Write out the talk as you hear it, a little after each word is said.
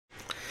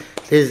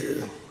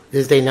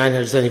This day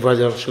 974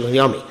 the Rosh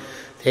Yomi.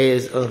 Today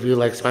is, if you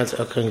like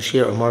sponsor a King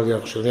Shir or more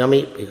Rosh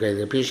Yomi, we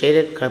greatly appreciate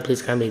it.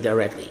 Please come me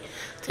directly.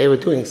 Today we're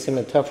doing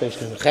Siman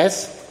Tafresh and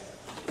Ches,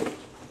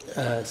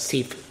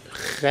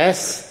 Sif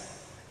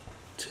Ches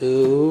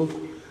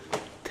to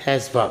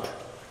Tezvav.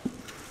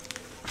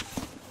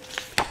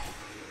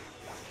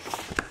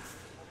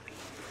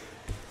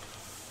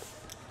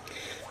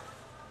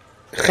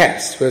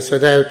 Ches. So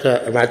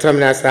that Matam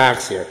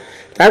Nasach here.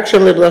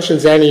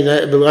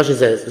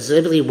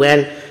 Specifically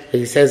when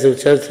he says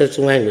such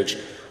a language.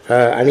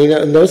 I mean,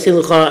 no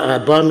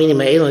silucha bar meaning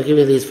ma'el. I'll give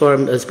you these four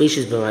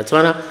species.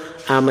 B'matana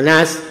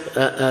manas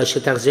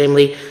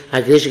shetachzemli.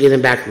 I guess you get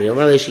them back to me.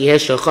 Or she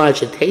has shachad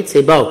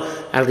shetetzebo.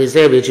 I'll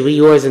deserve it. It should be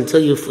yours until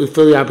you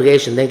fulfill your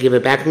obligation. Then give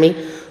it back to me.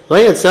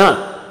 That's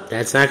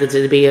not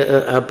considered to be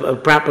a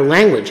proper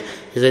language.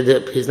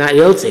 He's not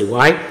yotze.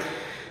 Why?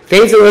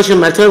 It's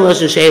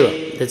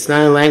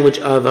not a language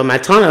of a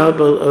matana,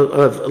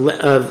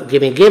 of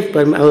giving gift,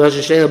 but a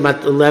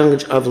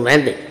language of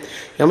lending.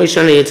 The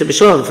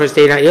first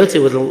day not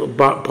yotze with a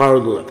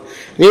parululav.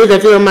 And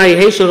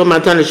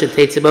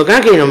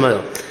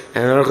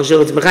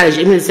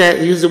even if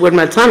it uses the word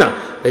matana,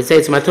 they say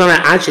it's matana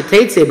ad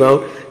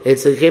shetetzebo,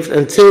 it's a gift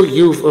until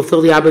you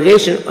fulfill the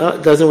obligation.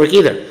 It doesn't work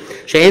either.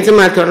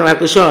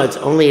 It's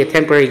only a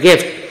temporary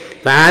gift.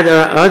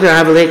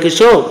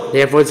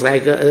 Therefore, it's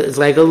like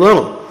a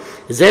loan.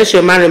 Hi,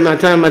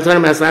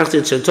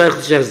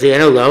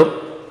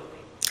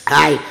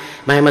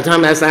 my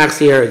matam maslach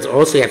here. It's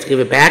also you have to give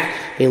it back.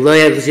 I mean,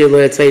 doesn't give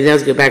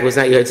it back was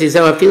not yours.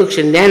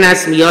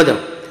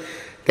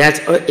 That's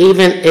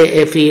even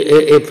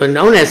if a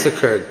non-es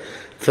occurred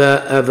for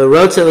a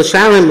rotzel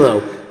shalim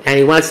lo, and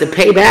he wants to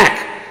pay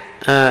back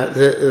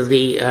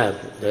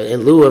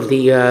in lieu of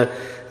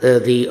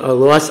the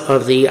loss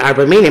of the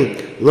arba minim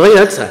lo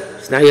yotza.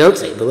 It's not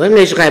yotze. But let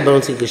me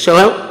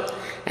show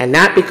and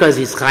not because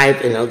he's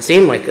chayiv in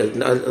otzim like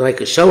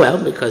a shoel,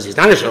 because he's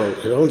not a shoel,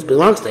 it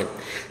belongs to him.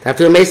 And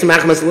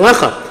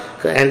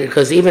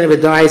because even if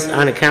it dies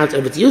on account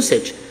of its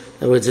usage, in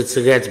other words, it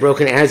gets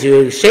broken as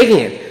you're shaking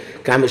it.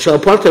 Which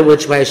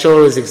by a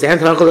shoel is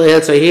exempt.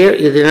 So here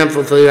you did not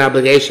fulfill your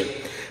obligation.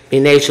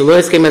 Because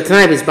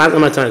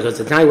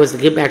the time was to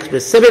give back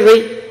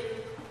specifically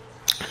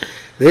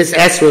this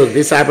esrog,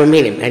 this arba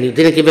minim, and you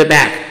didn't give it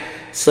back.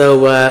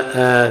 So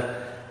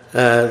and the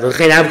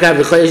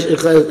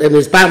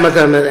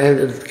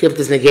gift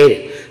is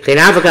negated.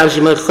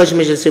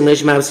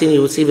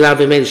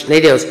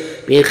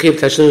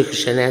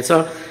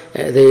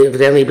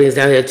 Evidently brings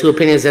down there two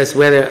opinions as to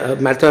whether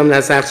matam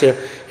nasachir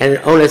and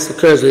an onus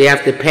occurs where you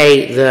have to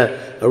pay the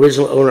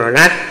original owner or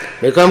not.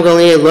 And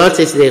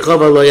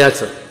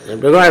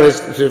regardless,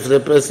 for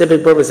the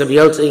specific purpose of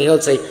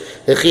yotze,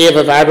 the chiyuv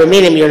of arba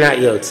minim, you're not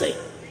yotze.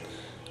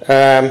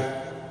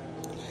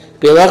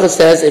 Bialacha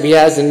says if he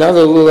has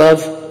another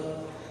lulav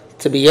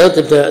to be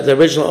yotze, the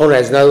original owner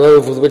has another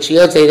lulav with which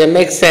yotze, it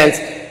makes sense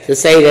to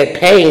say that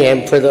paying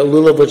him for the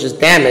lulav which is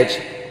damaged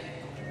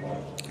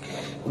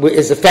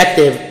is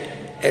effective,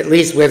 at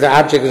least where the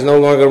object is no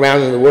longer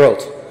around in the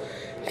world.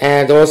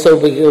 And also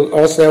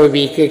that would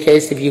be a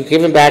case if you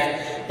give him back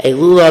a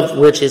lulav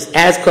which is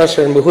as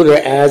kosher and mehuder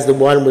as the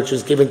one which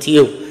was given to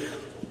you.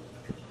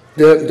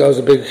 Those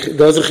are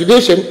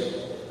chidushim.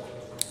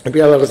 And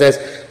Bialacha says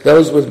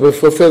those would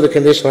fulfill the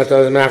condition like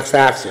those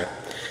machzachzir.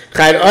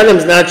 Chayed Adam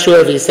is not sure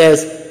if he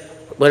says,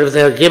 what if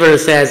the giver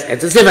says,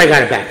 it's as if I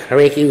got it back.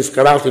 Hareki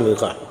uskabalti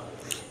mucha.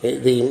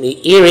 The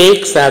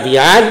Iri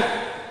Ksaviyad,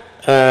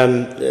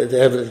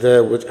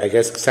 which I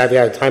guess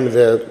Ksaviyad at the time of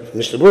the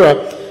Mishnah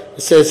Berurah,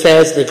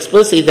 says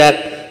explicitly that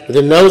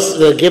the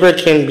giver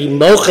can be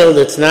mochel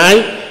the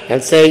t'nai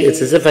and say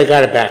it's as if I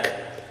got it back,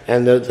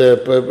 and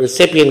the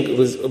recipient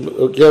was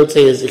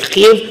guilty as a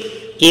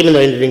chiv, even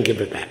though he didn't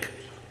give it back.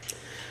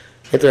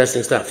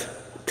 Interesting stuff.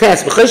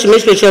 Test. When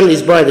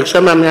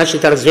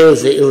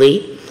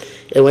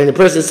the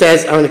person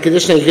says, on the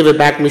condition to give it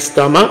back,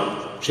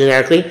 mistama,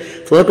 generically,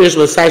 Philippians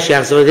will say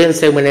so it didn't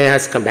say when it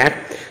has to come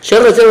back.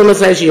 Give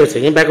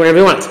it back whenever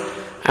he wants.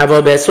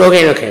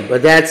 Okay,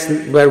 but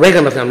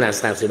regular matam not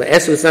slapsy. But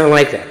Esther is not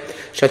like that.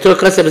 Shatur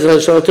Kosef is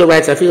Shatur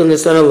writes, I feel in the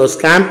son of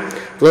Loskam,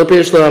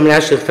 Philippians lo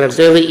amnash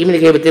even he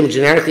gave it to him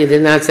generically,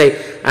 did not say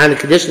on the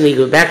condition to give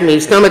it back to me.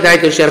 Stama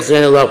daito shech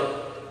lo.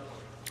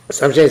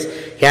 Sometimes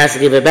he has to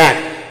give it back.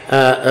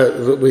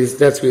 We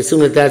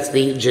assume that's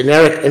the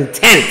generic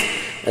intent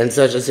in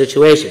such a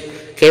situation.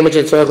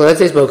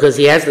 Because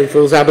he has to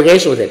fulfill his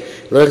obligation with it.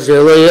 Even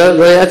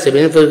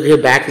if he give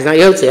it back, he's not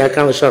yotze.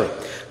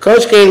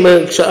 Coach came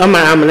so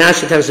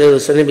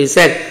he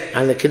said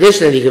on the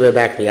condition that he give it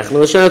back to me. From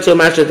the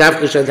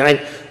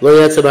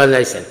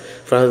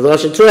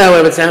Lashon Torah,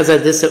 however, it sounds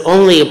like this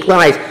only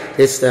applies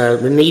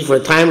the need for a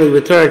timely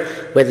return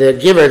where the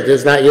giver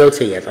does not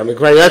yotze yet.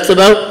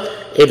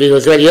 If he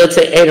goes ready,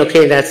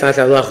 okay, that's not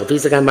halacha. If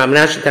he's like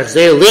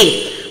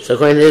so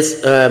according to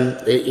this,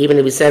 even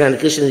if he said on the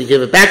condition that you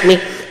give it back to me,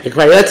 if he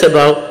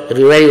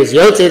ready was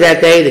yotze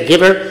that day, the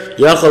giver, and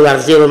he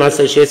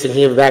can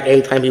give it back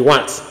anytime he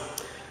wants.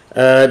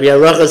 The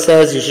halacha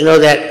says you should know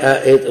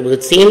that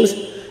it seems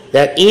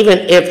that even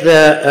if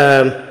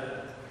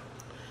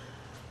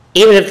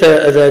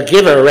the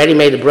giver already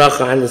made a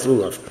bracha on this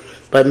lulav,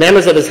 but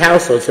members of his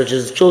household, such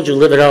as children,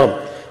 live at home,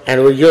 and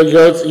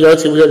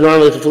Yotze would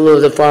normally with the lulav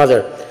of the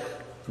father,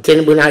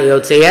 we're not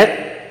Yotze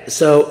yet,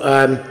 so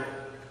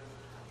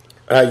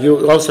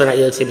you also not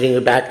Yotze bringing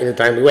it back in a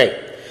timely way,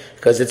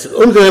 because it's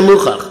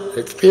muchach.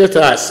 It's clear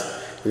to us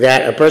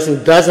that a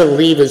person doesn't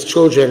leave his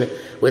children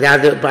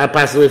without the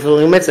possibility of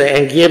fulfilling mitzvah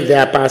and give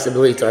that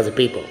possibility to other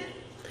people.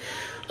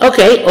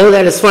 Okay, all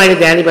that is fine and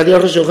dandy, but the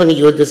Aruch Shulchan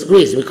Yud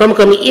disagrees. You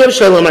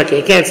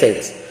can't say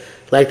this,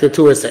 like the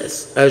Torah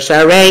says.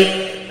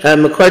 Sharei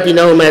Makorti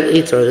Noam at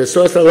Itor. The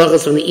source of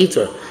halachas from the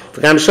Itor.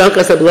 V'gam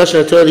Shalkas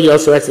HaBelashon HaTorah. He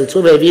also writes the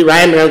Torah. V'vi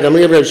Rayim Ben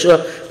Gamliel Ben Yeshua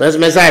Les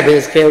Mezaiah.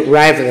 Brings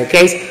Rayim from the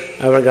case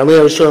of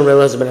Gamliel Yeshua and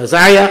Les Ben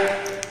Azariah,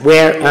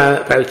 where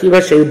Parakiva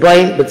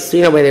Sheibayin, but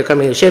Tzina, when they're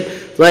coming in the ship.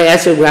 Lo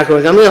Esru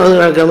B'Rakam Gamliel. Only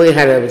Gamliel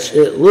had a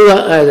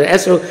lula. The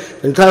Esru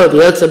and Torah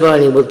B'Yotzeba,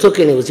 and he took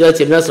in. It was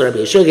Yotzeb Nasser Rabbi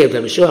Yeshua gave to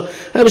Rabbi Yeshua.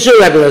 Rabbi Yeshua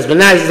Rabbi Les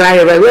Ben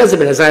Azariah. Rabbi Les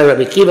Ben Azariah.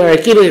 Rabbi Kiva.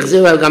 Rabbi Kiva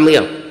Yechzil Al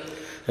Gamliel.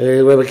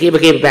 Rabbi Kiva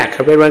gave it back.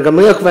 Rabbi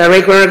Gamliel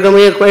Kvarei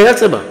Gamliel Kvarei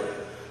Yotzeba.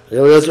 It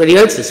was already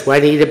Yotzes. Why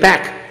did he need it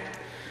back?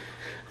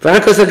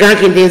 V'ankos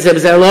Agankin Din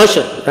Zebzer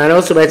Losha. And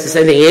also writes the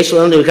same thing. Yesh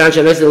Shalom Devikan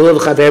Shanes the Lulav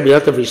Chaver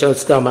B'Yotav Rishon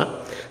Stoma.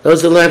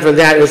 Those who learn from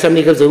that, if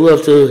somebody gives a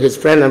lulav to his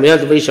friend on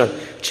B'Yotav Rishon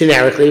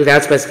generically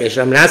without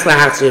specification, Amnas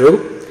LaHachziru.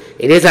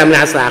 It is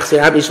Amnas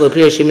LaHachziru. Abi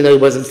Shlopir even though he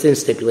wasn't sin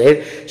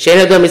stipulated. Shein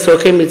Adam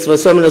Yisrokim Mitzvah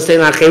Somin Osein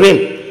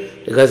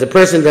L'Achirim. Because the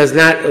person does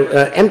not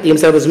empty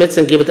himself as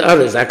mitzvah and give it to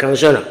others. Akal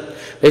Shona.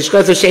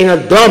 Because of Shein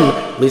Adam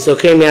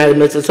Yisrokim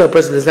Mitzvah. So a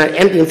person does not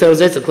empty himself as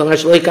mitzvah. Klamar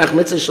Shlo Yikach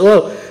Mitzvah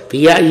Shlo.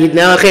 V'Yid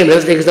Ne'Lachem.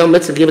 Doesn't take his own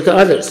mitzvah, give it to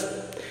others.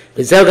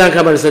 V'Zel Gan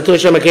Kaban Satur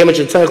Shem Akem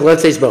Shetzarech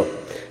Lotzes Bo.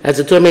 As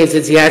the Torah means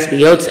he has to be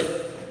Yotzei.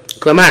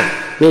 Klamar,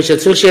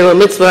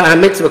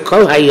 mitzvah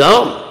kol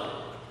hayom.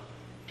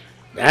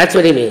 That's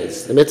what he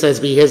means. The mitzvah has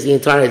to be his the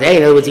entire day.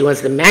 In other words, he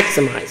wants to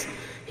maximize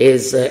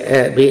his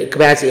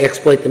capacity to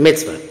exploit the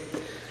mitzvah.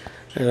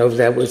 I don't know if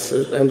that was.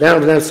 I'm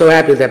so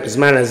happy that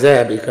Bisman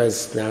Hazeh,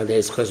 because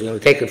nowadays, of course, we're going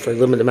to take it for a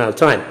limited amount of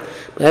time.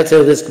 But that's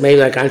this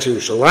maybe like Anshe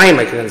Yerushalayim,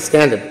 I can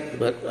understand it.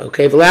 But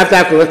okay, for last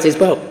after, let's say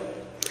both.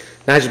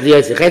 You have to say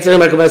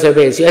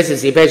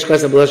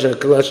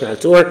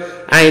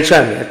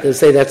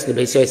that's the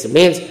Beis Yosef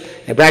means.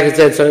 And bracket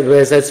said, it's not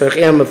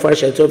clear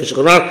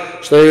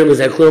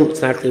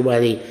why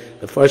the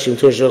Mefarshim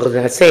Torah Shulchan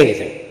did not say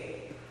anything.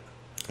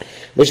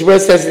 Mishnah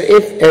says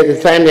if at the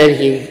time that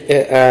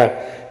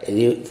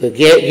the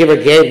giver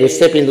gave the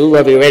recipient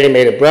lulav, he already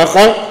made a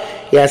bracha,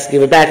 he has to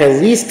give it back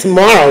at least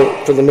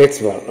tomorrow for the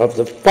mitzvah of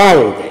the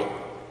following day,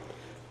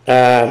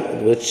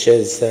 which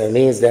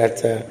means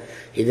that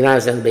he did not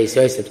understand the Beis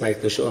Yosef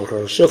like the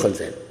Shulchan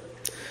said.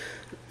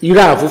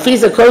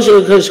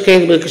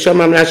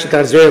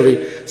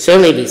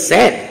 Certainly be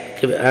said,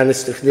 on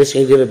this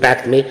condition, you give it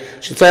back to me. Give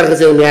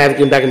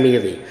it back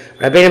immediately.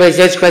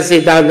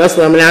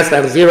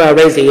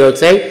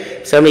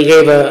 Somebody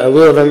gave a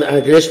lulav on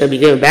a condition to be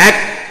given back.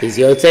 He's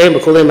Yotzei,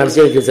 Mechulei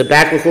Machzir gives it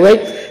back Mechulei.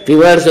 If he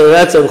loves the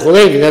Yotzei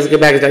Mechulei, he doesn't give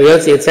back to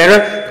Yotzei,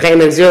 etc.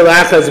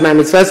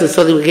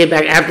 So he will give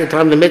back after the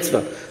time of the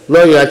mitzvah.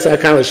 Lo Yotzei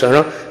Akam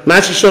Lishono.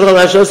 Mashi Shulchan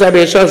Lashos Rabbi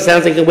Yeshua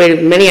sounds like he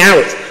waited many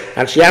hours.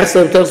 Actually,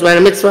 Yachsel talks about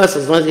a mitzvah, so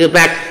as long as you get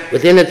back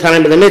within the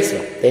time of the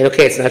mitzvah. Then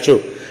okay, it's not true.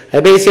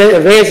 Beis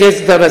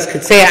Yosef talks about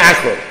Ketzei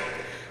Achron.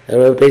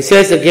 Beis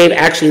Yosef gave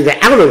actually the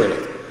outer limit.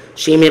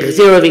 Shemi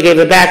Chazir, if he gave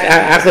it back,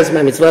 Achos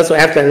Ma Mitzvah, so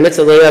after the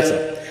mitzvah, Lo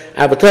Yotzei.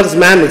 Abatoch's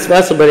Man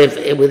Mitzvah, but if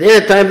within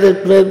the time of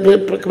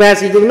the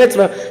capacity to do the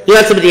mitzvah,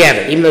 Yotzei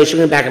B'diavad, even though he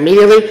shouldn't back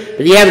immediately,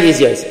 B'diavad is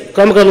Yotzei.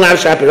 Kom Lav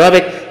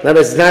Shapirovik, no,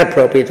 it's not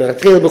appropriate.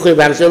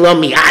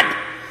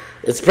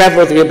 It's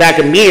preferable to get back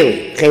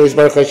immediately.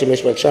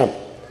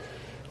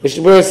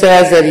 Mishnah Berurah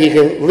says that he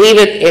can leave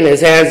it in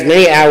his hands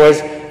many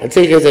hours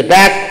until he gives it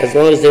back, as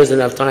long as there's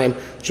enough time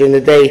during the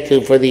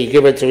day for the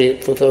giver to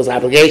fulfill his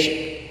obligation.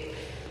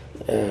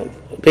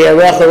 Be'er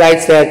Rocha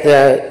writes that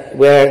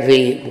where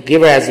the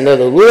giver has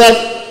another lulav,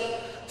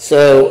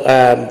 so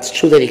it's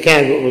true that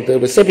the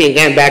recipient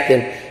can back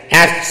them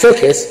after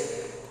Sukkot,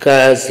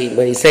 because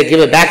when he said give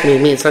it back to me,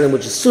 it means something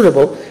which is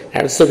suitable.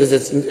 After Sukkot,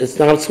 it's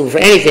not suitable for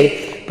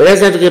anything, but it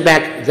doesn't have to give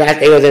back that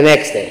day or the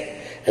next day.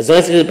 As long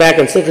as he gives it back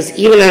on Sukkot,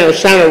 even on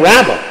Hoshana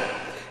Rabbah,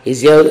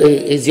 he's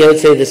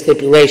Yotzei the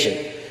stipulation,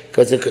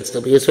 because it could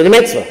still be used for the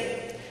mitzvah.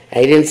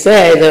 And he didn't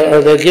say,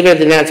 or the giver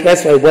did not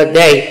specify what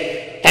day,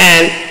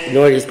 and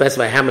nor did he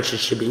specify how much it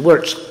should be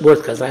worth,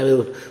 because I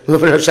believe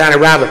Hoshana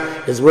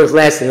Rabbah is worth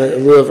less than a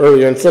lulav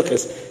earlier in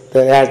Sukkot.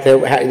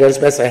 He doesn't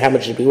specify how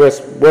much it should be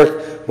worth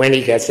when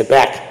he gets it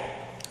back.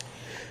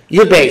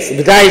 Your base.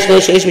 The guy is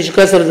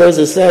because of those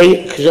who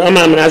say,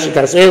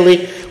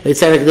 we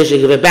said a condition,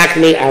 give it back to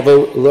me. I'm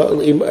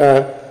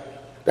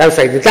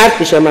sorry, the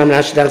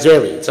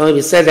it's only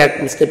we said that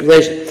in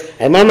stipulation.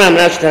 But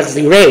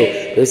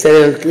we said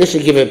in the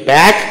condition, give it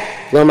back,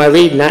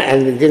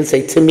 and it didn't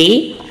say to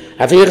me.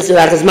 Then even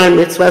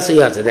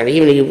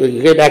if you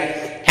give it back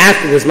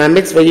after this my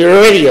mitzvah, you're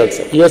already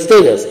Yotze. You're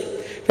still Yotze.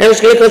 Now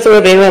it's going to go to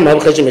Rabbeinu Rama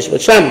b'Chajim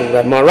Mishpat Sham.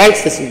 Rav Mar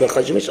writes this in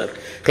b'Chajim Mishpat.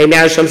 Came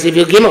out Sham Siv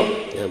Gimel.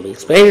 We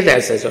explained it.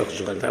 That says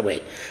that way.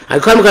 I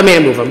come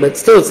and move on, but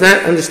still it's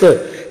not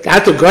understood.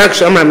 After Gark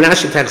Shomer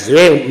Amnashi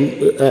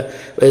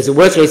Takzireu, there's a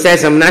word where he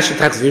says Amnashi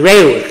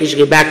Takzireu. He should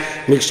get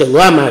back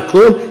Mikshallah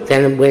Ma'aklum.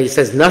 Then when he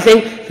says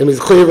nothing, then he's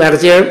Chuli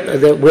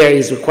Lachzir, where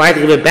he's required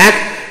to give it back.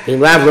 In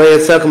Rav Lo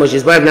Yotzeh K'mosh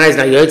Yisbar B'nai is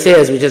not Yotzeh,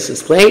 as we just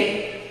explained.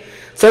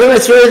 So then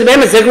it's really the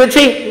Bema, it's like a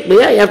retreat. But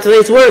yeah, you have to say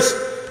it's worse.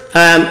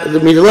 The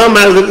Middle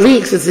Mar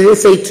leaks, since it didn't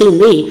say to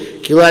me,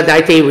 Kila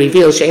Daite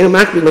reveals, She'enu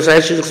Makbi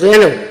Mosai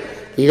Shulchzenu.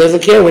 He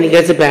doesn't care when he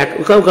gets it back.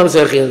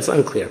 It's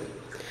unclear.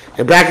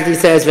 In bracket he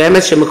says,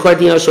 "V'emes shemakor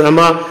dino shel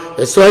Ramah,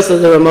 the source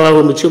of the Ramah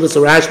who mitchuvas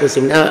Rashba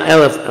sim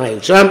elef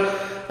ayin sham,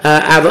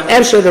 avo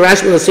efshar the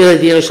Rashba l'sila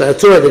dino shel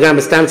Torah the gam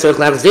stam tzorich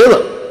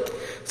lachzilo."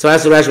 So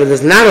as the Rashba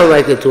does not hold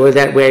like the Torah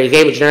that where he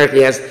gave it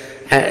generically as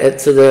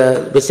to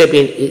the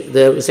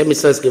recipient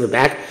says give it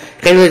back.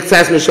 Ken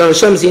l'tzas mishon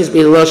sham seems to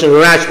be the lashon of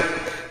Rashba.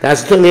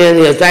 That's the Torah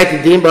the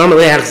Azayt Din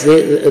b'amalei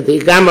the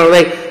gam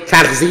amalei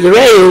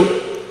tachzireu.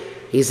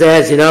 He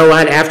says, you know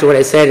what, after what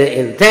I said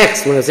in the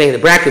text, when I was saying the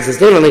brackets is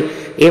differently,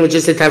 even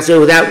just a tafsir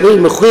without me,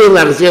 let's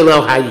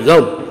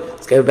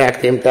give it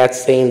back to him that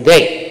same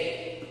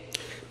day.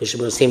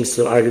 Mishnah seems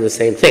to argue the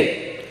same thing.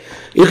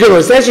 You can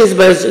essentially is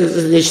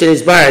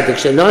barred, the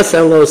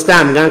Kshanasa lo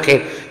stam,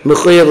 Ganke,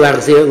 Mechuyev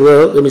Lachzir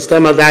lo, the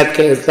Mistam al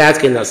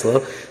Datskin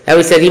Naslo. That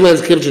we said, even if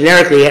it's given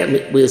generically,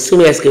 we assume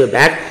he has to give it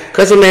back.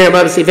 Because of man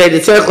above Sifei, the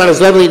Tzorch Lan is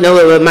lovely, no,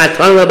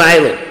 Maton la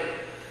Ba'ilin.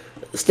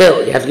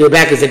 Still, you have to give it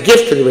back as a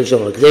gift to the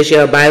original one. Because they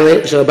shall buy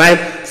it, so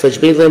it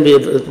should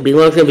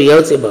belong to him, be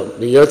Yotze Bo.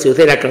 The Yotze will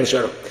take that kind of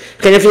shuttle.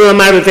 And if you want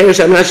to finish,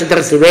 I'm not sure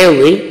that's the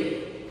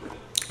reality.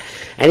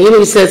 And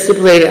even he says,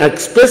 stipulated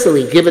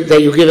explicitly, give it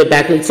that you give it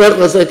back. And it's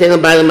also taken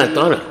by the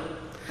matana.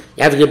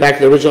 You have to give it back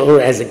to the original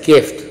owner as a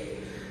gift.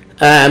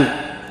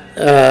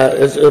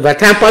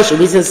 Vatam Pasha,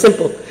 reason is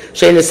simple. The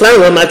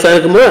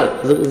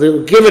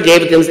giver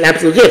gave it to him as an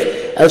absolute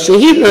gift. El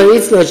Shahid, no,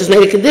 it's just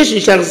made a condition.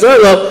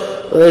 Shachzorlo.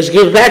 Let's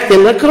give back to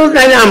him like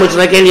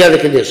any other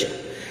condition.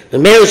 The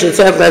male should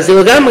say,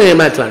 so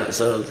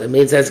that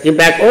means that's give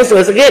back also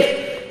as a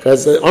gift,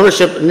 because the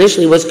ownership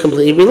initially was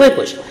completely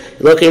relinquished.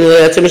 Looking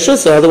at the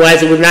Meshusa,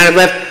 otherwise it would not have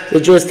left the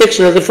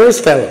jurisdiction of the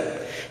first fellow.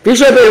 They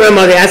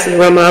asked the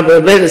Ramah,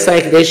 but when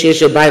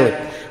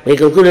he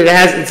concluded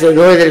it's in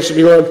order that it should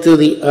belong to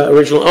the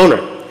original owner.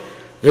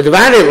 The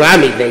divided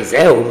Rami, they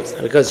say, it's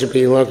not because it should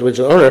belong to the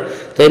original owner.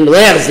 They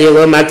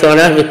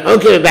don't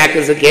give it back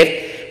as a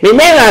gift.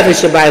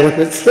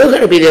 It's still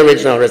going to be the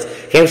original owners.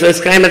 Came to this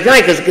kind of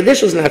night because the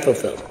condition was not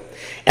fulfilled.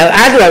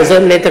 This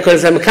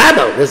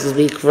is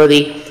for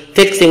the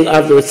fixing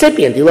of the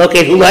recipient. He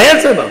located who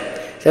says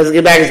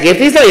give back his gift.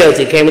 He's not Yotze.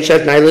 He came and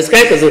shut night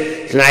because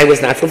the night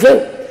was not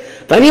fulfilled.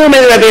 But he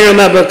made Rabbeinu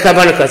Rama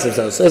Kavanah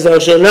Kasav. So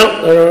no,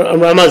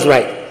 Rama's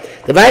right.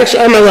 The Vayik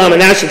Shamalam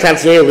and Asher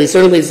Tafsir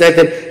certainly said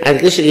to him, "I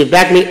think you should give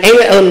back me.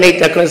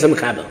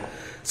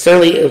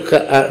 Certainly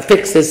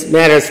fix this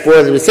matters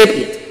for the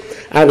recipient."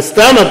 I was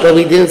stomach, but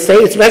we didn't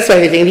say specify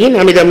anything.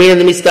 Granted,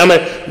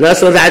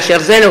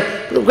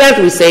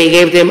 we say he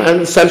gave it to him on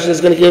the assumption he's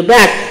going to give it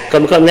back.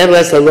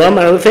 Nevertheless, the law,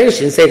 I would finish.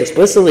 He didn't say it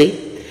explicitly.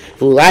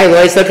 Maybe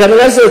there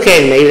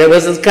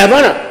was a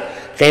kavanah.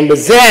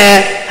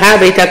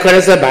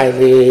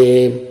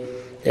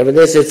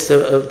 Nevertheless, it's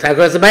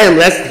takonas abayim,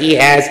 unless he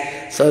has,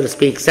 so to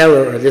speak,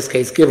 seller, or in this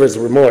case, giver's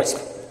remorse.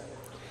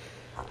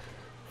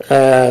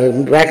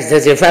 Bracket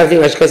says here,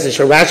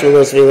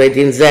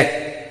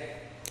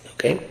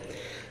 okay.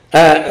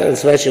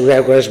 Especially we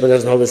have Goresh, but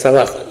doesn't hold this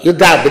halacha. You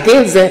doubt, but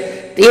din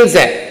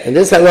zeh, and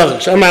this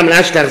halacha, Shomam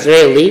Nash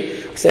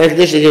Tachzirei saying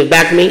condition to give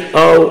back to me,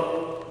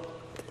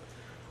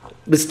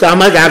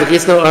 B'stama,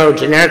 Davakisno, or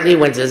generically,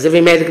 when it says if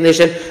he made the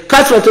condition,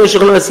 Katzva Tu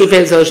Shulchan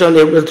Sifei, so shown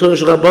the Tu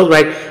Shulchan both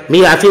right,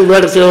 Mi Afil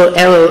Lodafil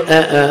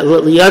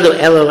Liyodo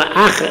El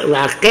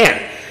La'acher.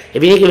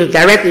 If you didn't give it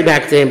directly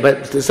back to him,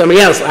 but to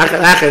somebody else,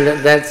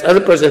 that's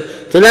other person,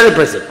 to another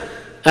person.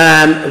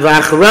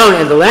 V'acharon,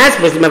 and the last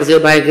person gives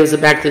it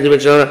back to the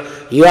original owner.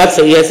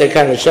 Yotze, yes, I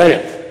kind of shown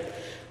it.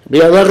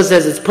 Bialocha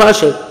says it's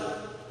partial.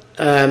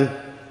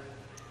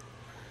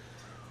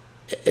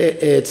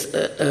 It's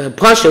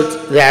partial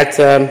that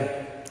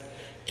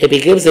if he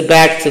gives it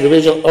back to the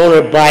original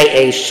owner by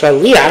a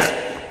shaliach,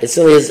 it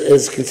still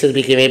is considered to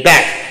be giving it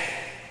back.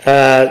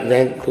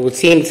 Then it would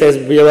seem, it says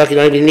Bialocha, you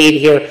don't even need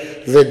here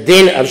the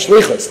din of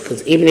shlichus,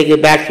 because even if you give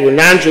it back to a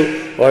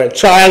non-Jew or a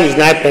child who's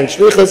not been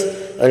shlichus,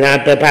 or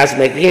not past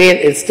Mekinian,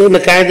 it's still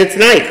Mekayim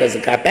tonight because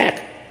it got back.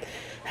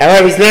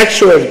 However, he's not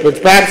sure, but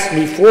perhaps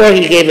before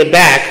he gave it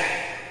back,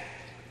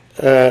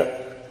 that's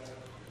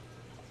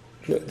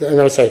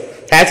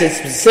it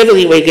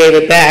specifically when he gave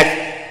it back.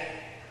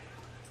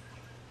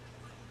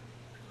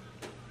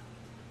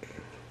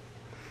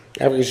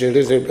 I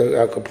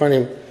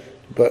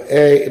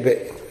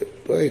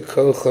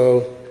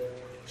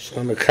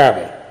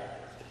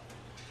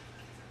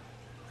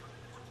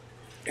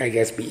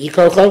guess be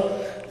Kocho.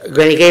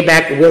 When he gave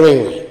back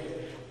willingly.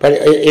 But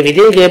if he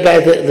didn't give it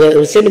back, the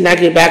recipient not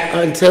give it back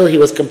until he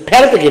was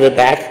compelled to give it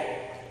back,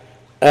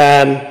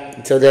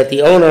 so that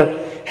the owner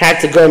had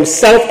to go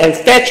himself and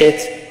fetch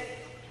it,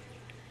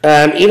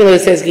 even though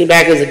it says give it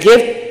back as a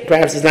gift,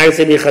 perhaps it's not going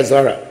to be a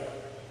chazara.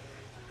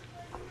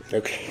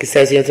 Okay, it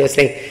says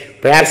interesting.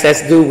 Perhaps that's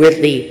to do with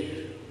the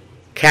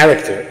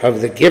character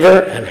of the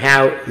giver and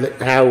how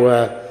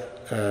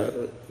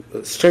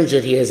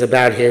stringent he is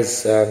about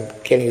his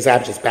getting his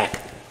objects back,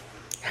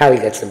 how he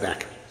gets them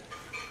back.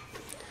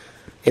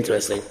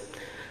 Interesting.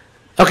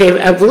 Okay,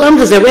 they'll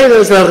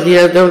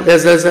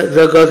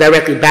go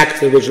directly back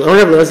to the original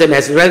owner.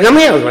 Kibbutz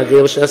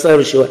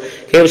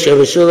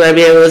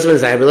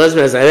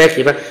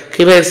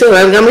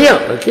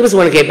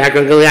want to get back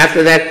and go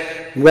after that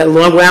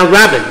long round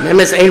robin.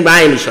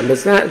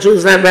 It's not,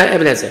 Jews not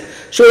evidence there.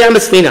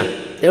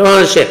 They're all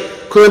on a ship.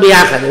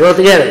 They're all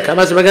together. I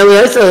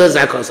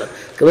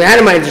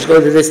don't mind just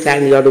going to this, that,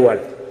 and the other one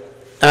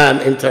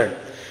in turn.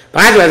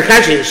 But on the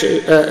contrary,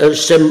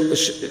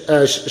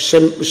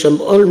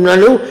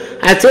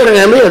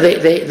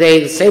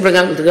 they say for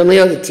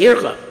Gamliel the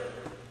tircha.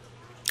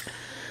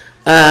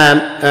 They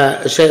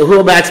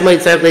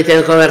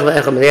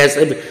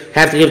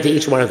have to give to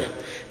each one of them.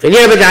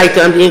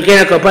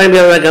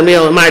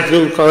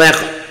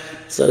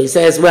 So he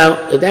says, well,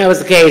 if that was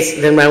the case,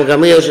 then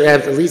Gamliel should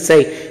have to at least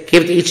say,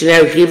 give to each and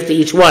every, give to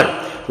each one.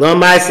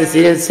 Since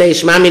he didn't say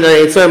Shmami,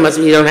 must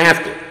be you don't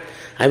have to.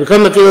 I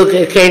become a field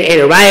cane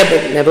ain't a riot,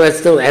 but nevertheless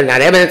still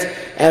not evidence.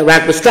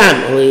 Rak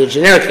Bastam, only a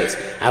generic case.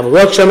 I will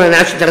look Shomar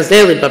and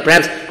daily, but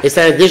perhaps they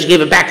said they should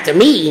give it back to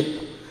me.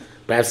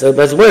 Perhaps it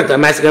doesn't work.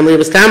 Master Gamliel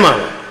Bastam on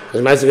it.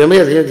 Because Master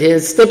Gamliel didn't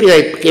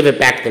stipulate, give it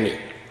back to me.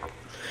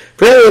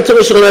 They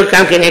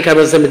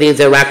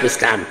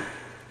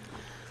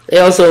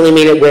also only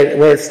mean it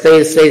when it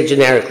stays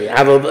generically.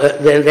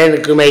 Then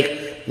it can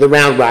make the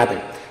round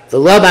robin. The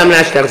law not in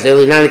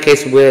the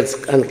case where it's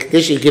on the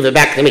condition you give it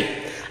back to me.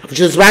 The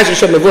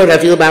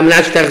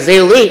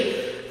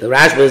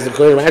Rashba is the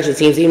Kohen Rashba. It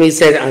seems even he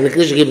said on the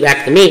condition give it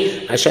back to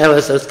me.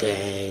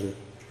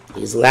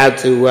 He's allowed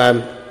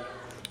to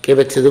give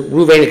it to the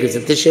Ruvain because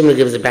if this Shimon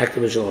gives it back to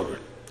the original owner.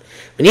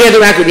 When you have the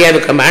Rashba, you have a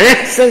Kamara.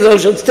 It's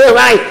still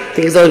right. I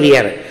think it's over the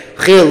other.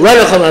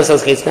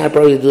 It's not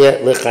probably to do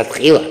that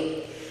lechatchila.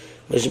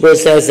 Mishnah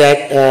says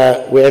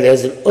that where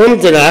there's an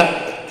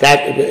umdana,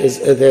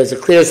 there's a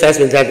clear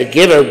assessment that the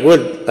giver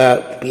would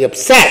be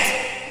upset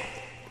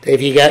if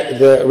you got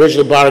the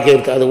original bar gave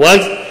it to other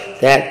ones,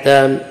 that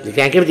you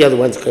can't give it to the other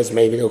ones because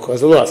maybe they'll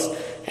cause a loss.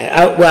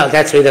 Well,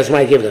 that's why he doesn't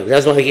want to give them. He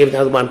doesn't want to give it to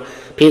the other one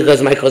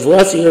because it might cause a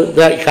loss, so you're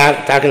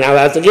talking out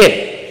loud to give.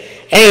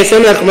 Anyway,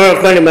 some of the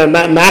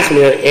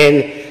Machmir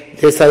in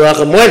this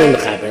halacha more than the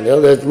Chaber.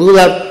 There's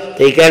lulav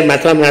that you get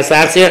matam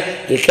nasachzir.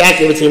 You can't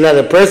give it to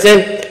another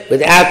person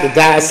without the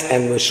das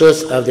and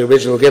reshus of the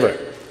original giver,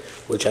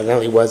 which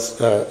evidently was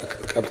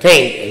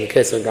obtained in the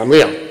case of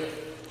Gamliel.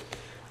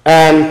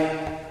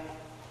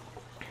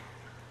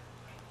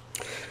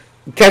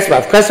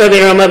 Kesvav, Kesvav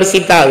ben Rama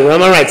b'sib dal.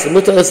 Rama writes,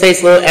 "Mutar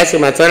l'seis lo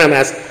esrog matana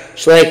mas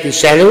shleik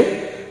lishenu."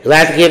 You'll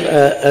have to give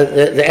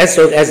the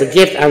esrog as a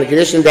gift on the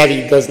condition that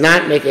he does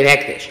not make an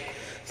hekdesh.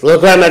 So lo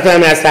kvar matana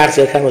mas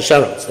tachzir kamel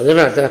shalom. So the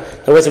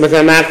words of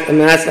matana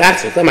mas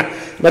tachzir. Come on,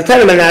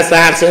 matana mas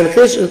tachzir. And the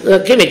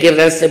condition, give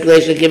that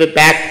stipulation, give it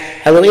back.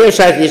 Hello, you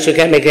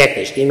can't make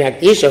hekdesh. You make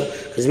hekdesh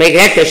because make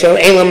hekdesh.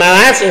 Ein lo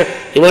malachzir.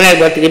 He won't have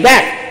what to give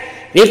back.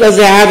 Because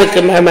they have a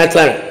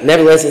matana.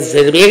 Nevertheless, it's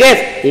said to be a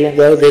gift, even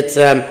though it's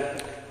not.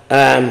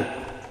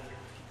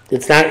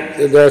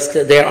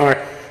 There are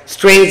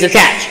strings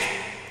attached.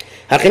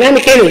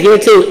 Here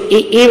too,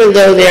 even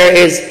though there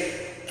is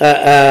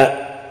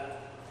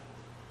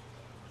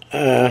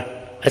a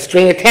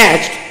string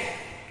attached,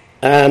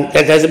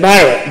 that doesn't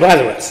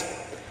bother us.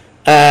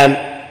 I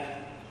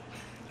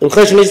am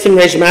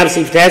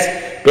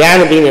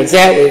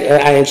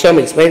sure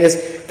we explain this.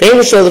 They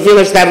will show the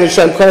village established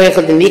on Korech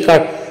the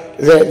Nikar,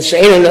 the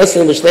Shein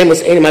Nosin, which name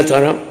was Ein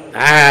Matana.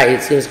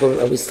 It seems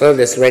we saw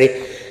this already.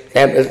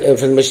 That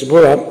from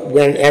Mishnah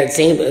when it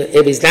seems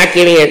if he's not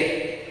giving it,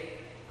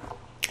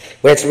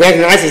 when it's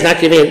recognized, he's not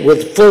giving it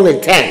with full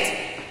intent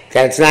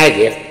that it's not a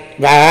gift.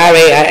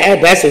 I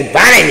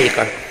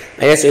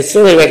guess it's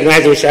certainly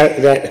recognized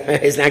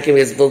that he's not giving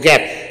his full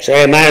gift.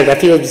 I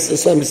feel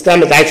some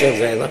stomach.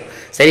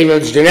 Said even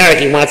if it's generic,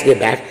 he wants to get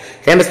back.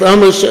 That's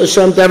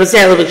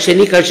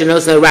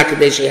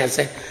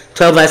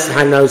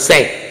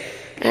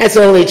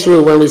only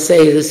true when we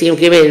say the same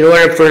giving in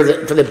order for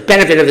the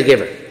benefit of the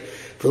giver.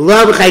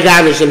 Not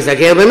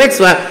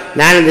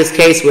in this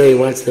case where he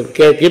wants to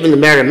give him the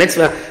merit of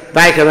mitzvah.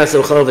 It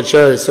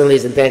certainly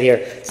isn't that here.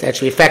 It's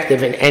actually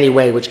effective in any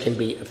way which can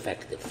be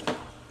effective.